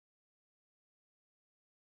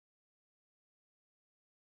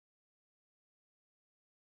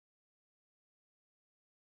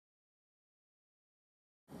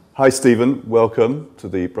Hi Stephen, welcome to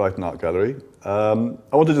the Brighton Art Gallery. I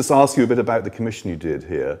want to just ask you a bit about the commission you did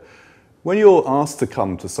here. When you're asked to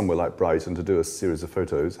come to somewhere like Brighton to do a series of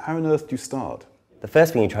photos, how on earth do you start? The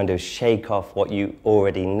first thing you try and do is shake off what you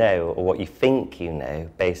already know or what you think you know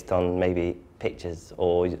based on maybe pictures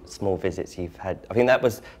or small visits you've had. I think that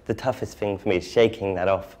was the toughest thing for me, is shaking that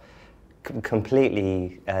off,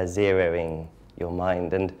 completely zeroing your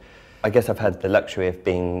mind. And I guess I've had the luxury of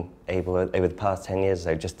being able, over the past 10 years or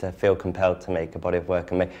so, just to feel compelled to make a body of work.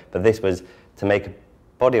 But this was to make a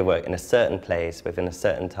body of work in a certain place, within a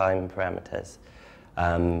certain time parameters,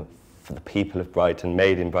 for the people of Brighton,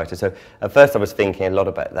 made in Brighton. So at first I was thinking a lot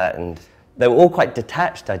about that, and they were all quite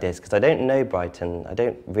detached ideas, because I don't know Brighton, I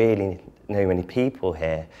don't really know many people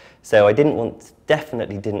here. So I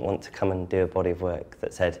definitely didn't want to come and do a body of work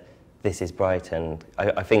that said, this is Brighton.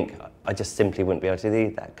 I think I just simply wouldn't be able to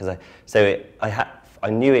do that, because I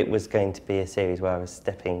knew it was going to be a series where I was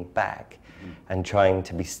stepping back and trying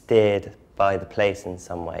to be steered by the place in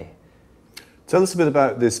some way. Tell us a bit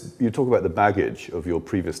about this. You talk about the baggage of your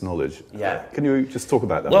previous knowledge. Yeah. Can you just talk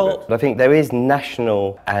about that a Well, bit? I think there is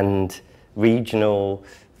national and regional,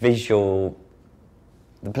 visual,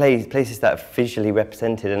 places that are visually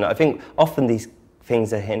represented, and I think often these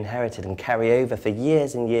things are inherited and carry over for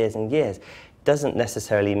years and years and years. It doesn't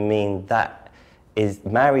necessarily mean that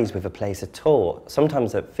marries with a place at all.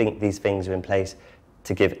 Sometimes I think these things are in place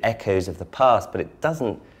to give echoes of the past, but it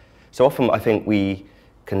doesn't. So often I think we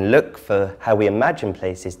can look for how we imagine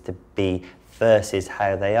places to be versus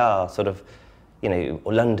how they are. Sort of, you know,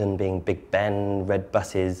 London being Big Ben, red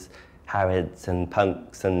buses, Harrods and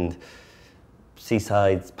punks, and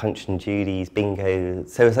seasides, Punch and Judy's, bingo.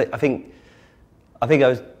 So it's like, I think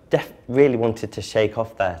I really wanted to shake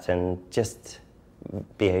off that and just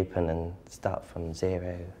be open and start from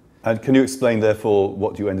zero. And can you explain, therefore,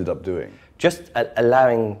 what you ended up doing? Just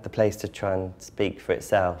allowing the place to try and speak for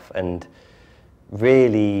itself, and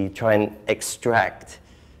really try and extract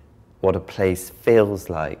what a place feels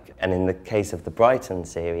like. And in the case of the Brighton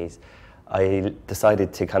series, I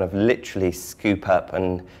decided to kind of literally scoop up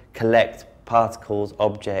and collect particles,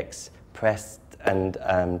 objects, pressed and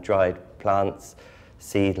dried plants,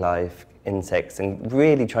 seed life, insects, and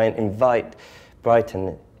really try and invite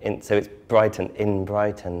Brighton in. So it's Brighton in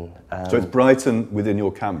Brighton. So it's Brighton within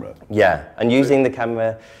your camera? Yeah, and using the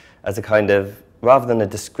camera as a kind of, rather than a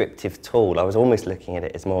descriptive tool, I was almost looking at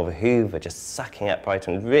it as more of a hoover, just sucking up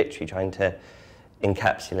Brighton, literally trying to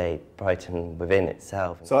encapsulate Brighton within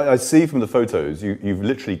itself. So I see from the photos, you've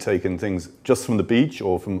literally taken things just from the beach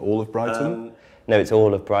or from all of Brighton? No, it's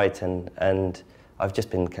all of Brighton, and I've just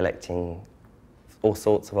been collecting all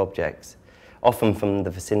sorts of objects, often from the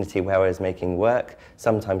vicinity where I was making work,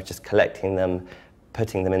 sometimes just collecting them,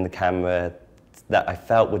 putting them in the camera that I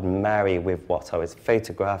felt would marry with what I was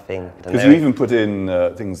photographing. Because you even put in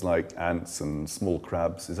things like ants and small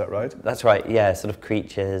crabs, is that right? That's right, yeah, sort of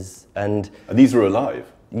creatures. And these are alive?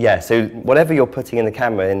 Yeah, so whatever you're putting in the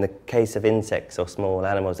camera, in the case of insects or small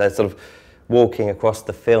animals, they're sort of walking across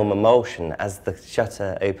the film emulsion as the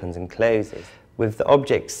shutter opens and closes. With the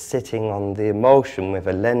objects sitting on the emulsion with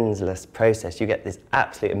a lensless process, you get this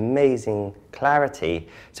absolutely amazing clarity.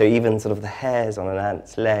 So even sort of the hairs on an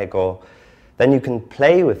ant's leg, or then you can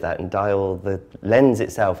play with that and dial the lens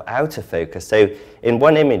itself out of focus. So in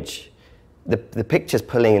one image, the picture's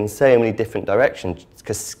pulling in so many different directions,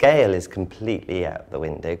 because scale is completely out the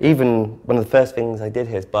window. Even one of the first things I did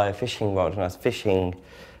here was buy a fishing rod, and I was fishing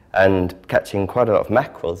and catching quite a lot of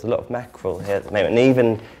mackerel. There's a lot of mackerel here at the moment, and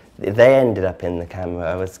even they ended up in the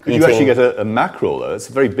camera. Could you actually get a mackerel, though? It's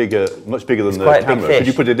very bigger, much bigger than the camera. Could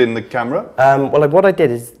you put it in the camera? Well, what I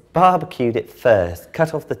did is barbecued it first,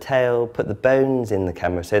 cut off the tail, put the bones in the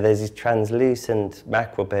camera. So there's these translucent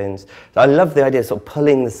mackerel bones. So I love the idea of sort of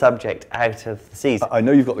pulling the subject out of the seas. I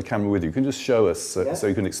know you've got the camera with you. Can you just show us so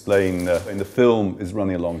you can explain? And the film is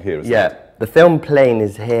running along here, isn't it? The film plane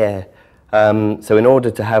is here. So in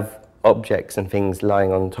order to have objects and things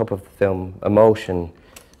lying on top of the film emulsion,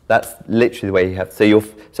 that's literally the way you have.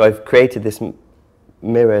 So I've created this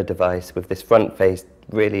mirror device with this front-faced,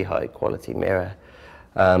 really high-quality mirror.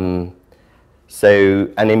 And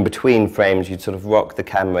in between frames, you'd sort of rock the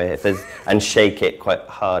camera and shake it quite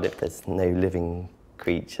hard if there's no living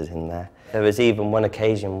creatures in there. There was even one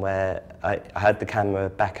occasion where I had the camera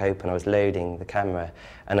back open, I was loading the camera,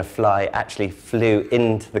 and a fly actually flew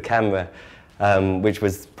into the camera, which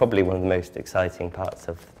was probably one of the most exciting parts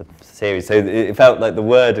of the series. So it felt like the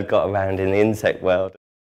word had got around in the insect world.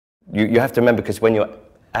 You have to remember, because when you're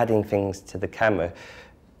adding things to the camera,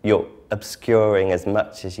 you're obscuring as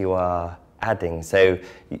much as you are adding. So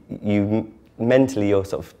you mentally you're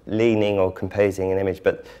sort of leaning or composing an image,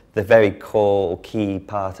 but the very core or key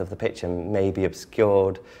part of the picture may be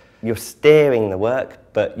obscured. You're steering the work,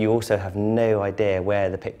 but you also have no idea where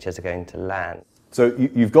the pictures are going to land. So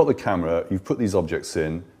you've got the camera, you've put these objects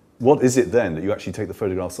in. What is it then that you actually take the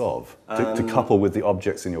photographs of to couple with the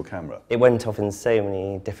objects in your camera? It went off in so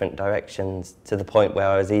many different directions, to the point where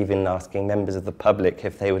I was even asking members of the public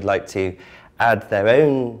if they would like to add their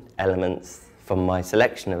own elements from my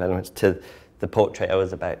selection of elements to the portrait I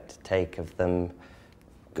was about to take of them.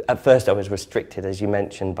 At first I was restricted, as you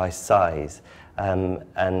mentioned, by size.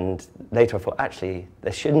 And later I thought, actually,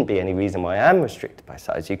 there shouldn't be any reason why I am restricted by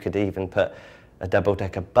size. You could even put a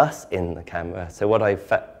double-decker bus in the camera. So what I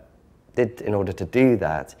did in order to do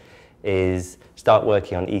that is start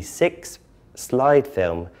working on E6 slide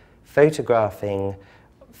film, photographing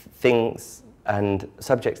things and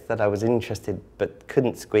subjects that I was interested but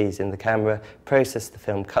couldn't squeeze in the camera, process the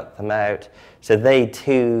film, cut them out, so they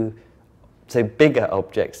too, so bigger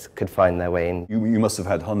objects could find their way in. You must have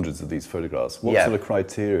had hundreds of these photographs. What sort of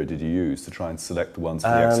criteria did you use to try and select the ones for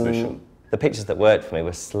the exhibition? The pictures that worked for me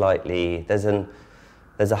were slightly, there's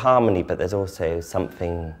a harmony, but there's also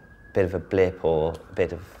something, a bit of a blip or a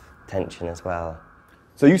bit of tension as well.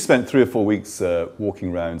 So you spent 3 or 4 weeks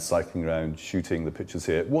walking around, cycling around, shooting the pictures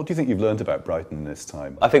here. What do you think you've learned about Brighton in this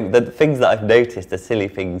time? I think the things that I've noticed are silly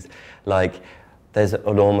things, like there's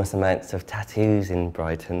enormous amounts of tattoos in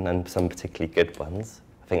Brighton, and some particularly good ones.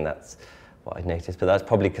 I think that's what I noticed, but that's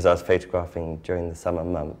probably because I was photographing during the summer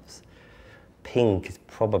months. Pink is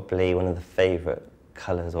probably one of the favourite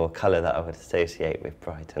colours, or colour that I would associate with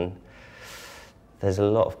Brighton. There's a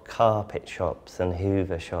lot of carpet shops and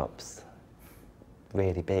Hoover shops,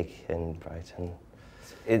 really big in Brighton.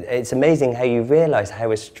 It's amazing how you realise how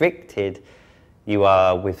restricted you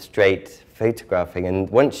are with straight photographing, and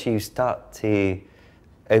once you start to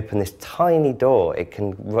open this tiny door, it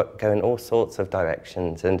can go in all sorts of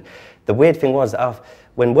directions. And the weird thing was,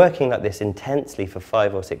 when working like this intensely for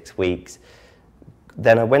 5 or 6 weeks,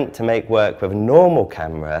 then I went to make work with a normal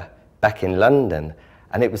camera back in London,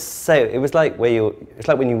 and it was like when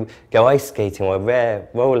you go ice skating or wear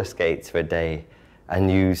roller skates for a day, and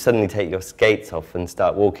you suddenly take your skates off and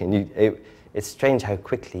start walking. It's strange how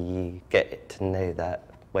quickly you get to know that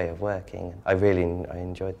way of working. I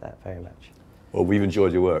enjoyed that very much. Well, we've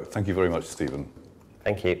enjoyed your work. Thank you very much, Stephen.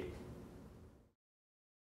 Thank you.